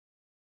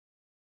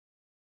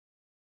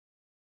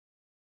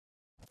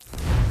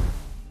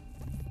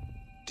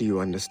Do you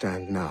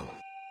understand now?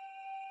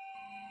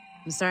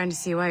 I'm starting to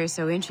see why you're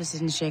so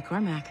interested in Shay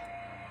Cormac.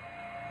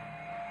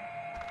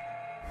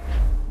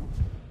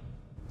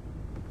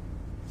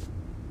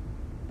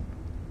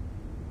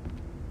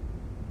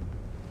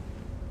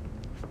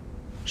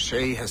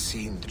 Shay has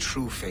seen the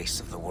true face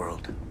of the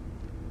world,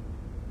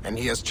 and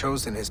he has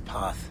chosen his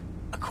path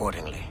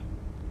accordingly.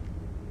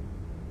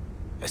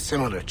 A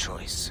similar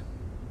choice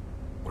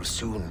will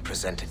soon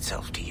present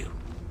itself to you.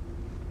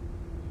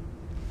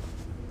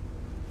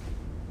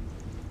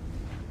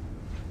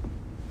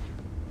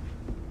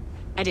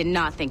 I did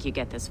not think you'd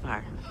get this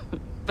far,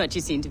 but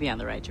you seem to be on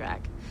the right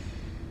track.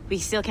 We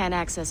still can't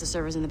access the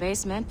servers in the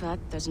basement, but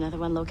there's another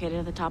one located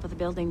at the top of the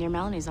building near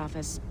Melanie's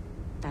office.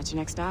 That's your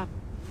next stop.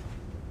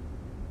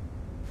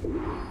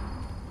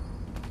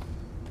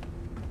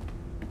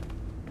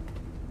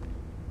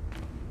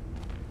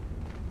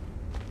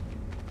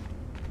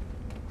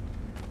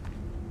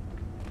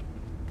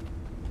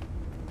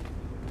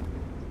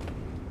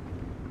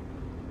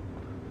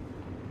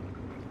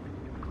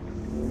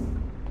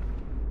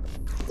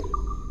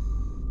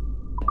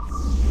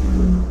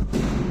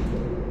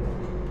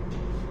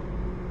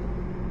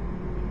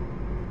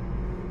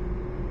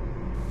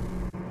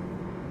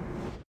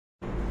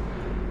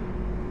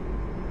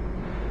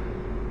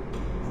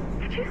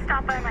 Could you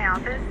stop by my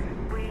office?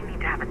 We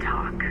need to have a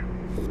talk.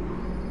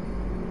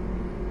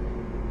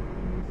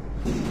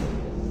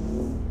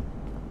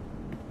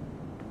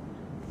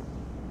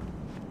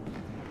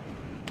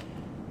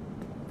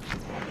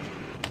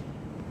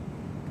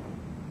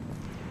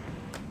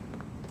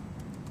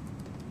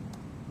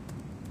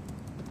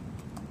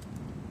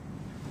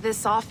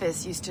 This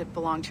office used to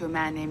belong to a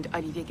man named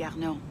Olivier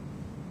Garneau.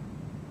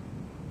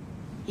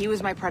 He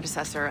was my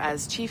predecessor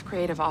as Chief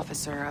Creative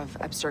Officer of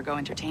Abstergo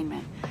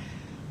Entertainment.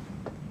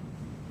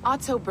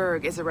 Otto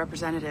Berg is a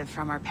representative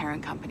from our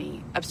parent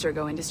company,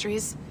 Abstergo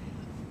Industries.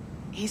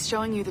 He's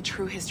showing you the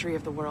true history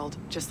of the world,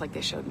 just like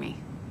they showed me.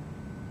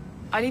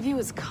 Olivier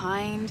was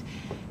kind,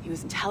 he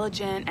was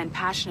intelligent and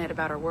passionate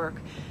about our work,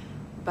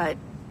 but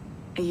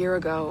a year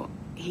ago,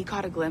 he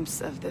caught a glimpse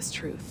of this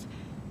truth.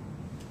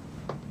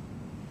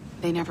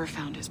 They never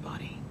found his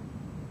body.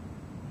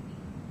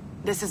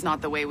 This is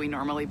not the way we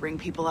normally bring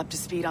people up to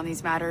speed on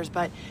these matters,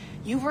 but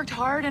you've worked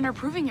hard and are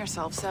proving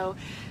yourself, so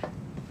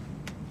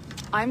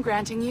I'm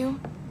granting you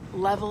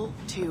Level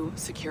 2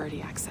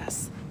 security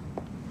access.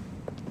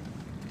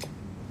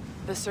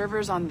 The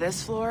servers on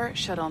this floor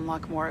should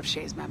unlock more of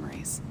Shay's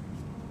memories.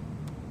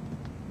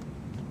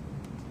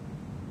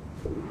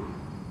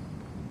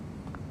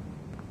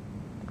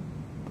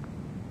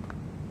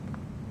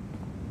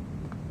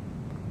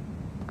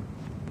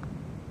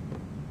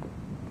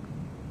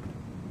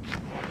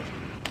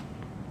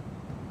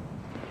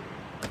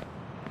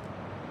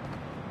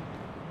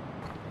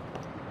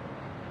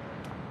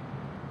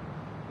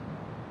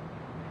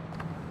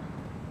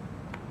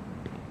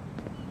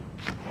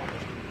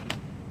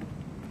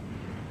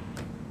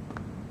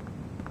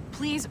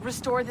 Please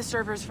restore the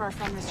servers for our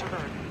friend Mr.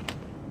 Berg.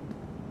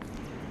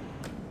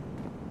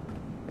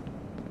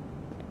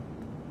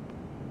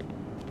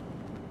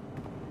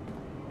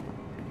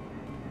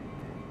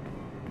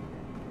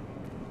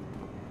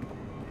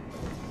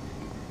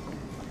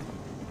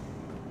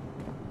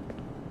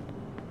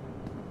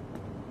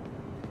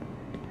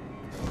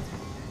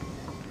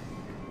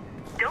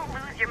 Don't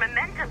lose your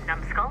momentum,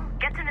 numbskull.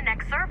 Get to the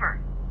next server.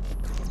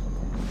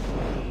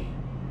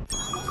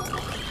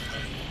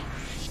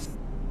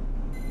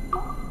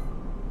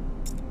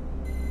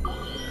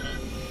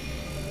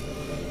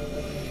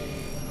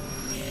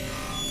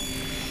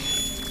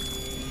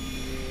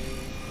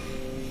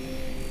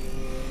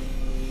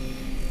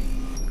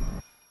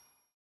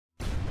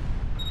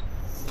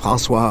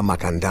 Francois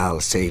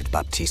Macandal saved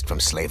Baptiste from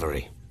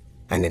slavery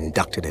and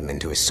inducted him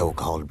into his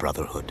so-called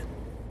brotherhood.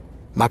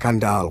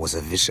 Macandal was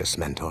a vicious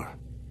mentor,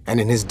 and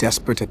in his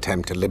desperate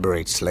attempt to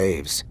liberate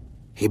slaves,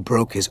 he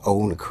broke his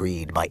own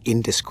creed by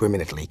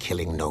indiscriminately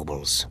killing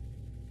nobles.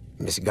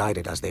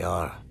 Misguided as they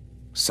are,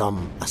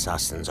 some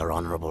assassins are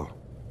honorable.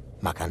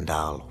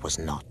 Macandal was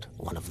not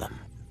one of them.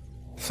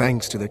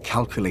 Thanks to the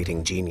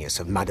calculating genius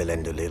of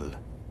Madeleine de Lille,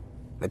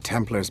 the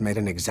Templars made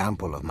an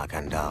example of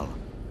Macandal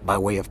by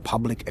way of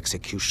public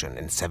execution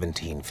in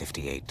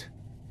 1758.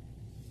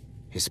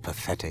 His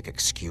pathetic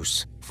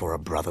excuse for a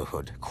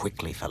brotherhood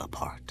quickly fell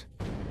apart.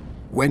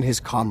 When his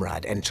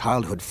comrade and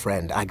childhood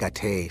friend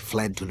Agathe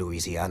fled to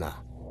Louisiana,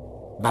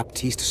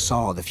 Baptiste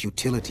saw the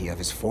futility of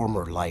his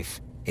former life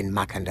in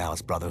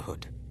Macandal's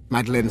brotherhood.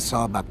 Madeleine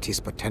saw Baptiste's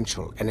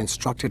potential and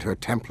instructed her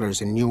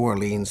Templars in New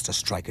Orleans to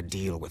strike a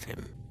deal with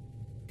him.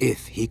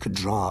 If he could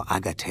draw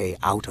Agathe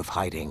out of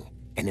hiding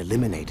and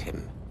eliminate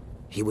him,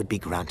 he would be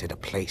granted a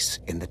place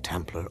in the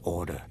Templar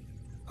Order.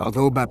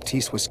 Although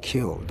Baptiste was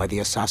killed by the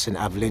assassin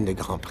Aveline de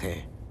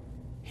Grandpré,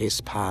 his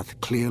path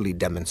clearly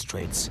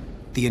demonstrates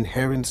the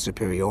inherent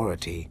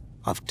superiority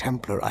of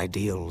Templar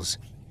ideals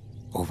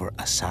over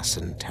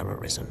assassin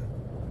terrorism.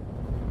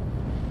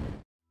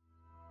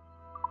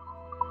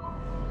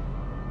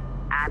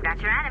 I've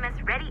got your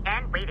animus ready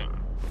and waiting.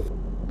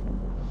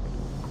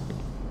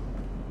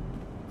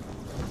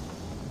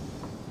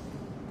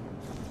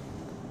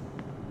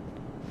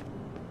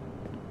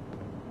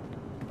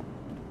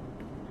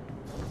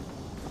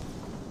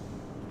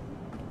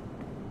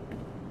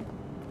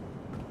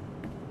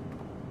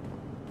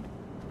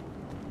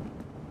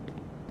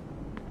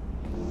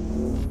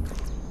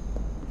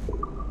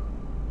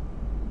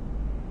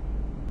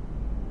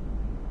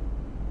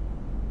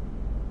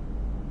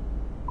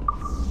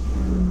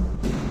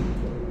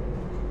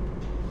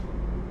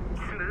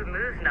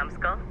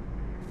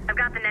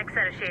 got the next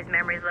set of Shay's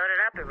memories loaded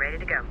up and ready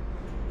to go.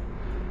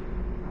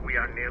 We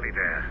are nearly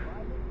there.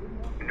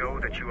 Know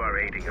that you are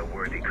aiding a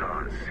worthy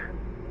cause,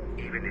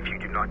 even if you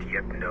do not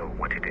yet know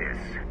what it is.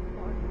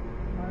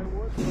 I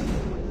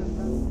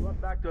would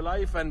brought back to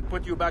life and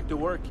put you back to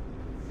work.